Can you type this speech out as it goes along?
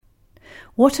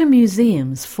What are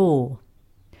museums for?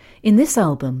 In this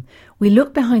album, we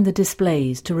look behind the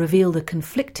displays to reveal the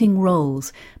conflicting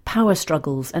roles, power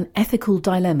struggles and ethical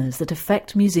dilemmas that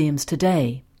affect museums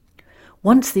today.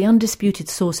 Once the undisputed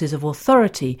sources of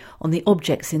authority on the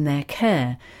objects in their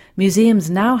care, museums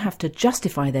now have to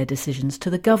justify their decisions to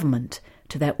the government,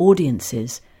 to their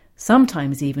audiences,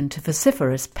 sometimes even to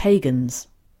vociferous pagans.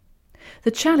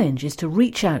 The challenge is to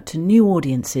reach out to new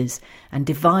audiences and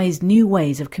devise new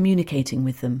ways of communicating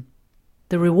with them.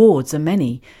 The rewards are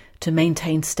many: to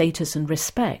maintain status and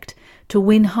respect, to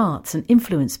win hearts and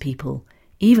influence people,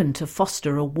 even to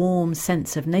foster a warm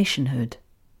sense of nationhood.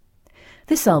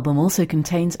 This album also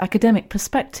contains academic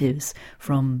perspectives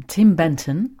from Tim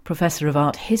Benton, Professor of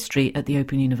Art History at the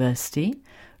Open University,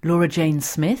 Laura Jane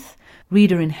Smith,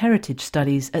 Reader in Heritage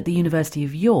Studies at the University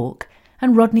of York,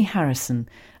 and Rodney Harrison,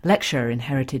 Lecturer in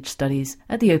Heritage Studies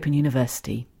at the Open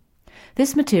University.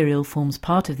 This material forms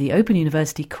part of the Open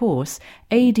University course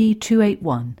AD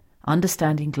 281,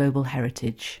 Understanding Global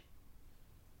Heritage.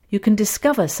 You can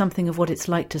discover something of what it's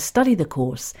like to study the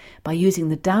course by using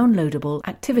the downloadable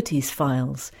activities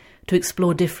files to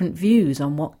explore different views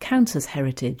on what counts as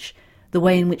heritage, the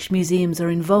way in which museums are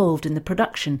involved in the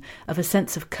production of a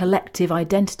sense of collective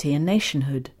identity and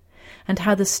nationhood, and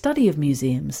how the study of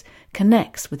museums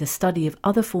connects with the study of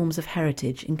other forms of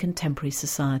heritage in contemporary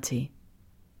society.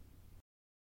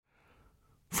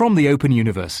 From the Open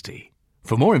University.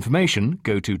 For more information,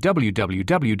 go to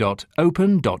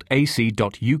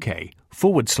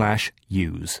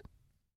www.open.ac.uk/use.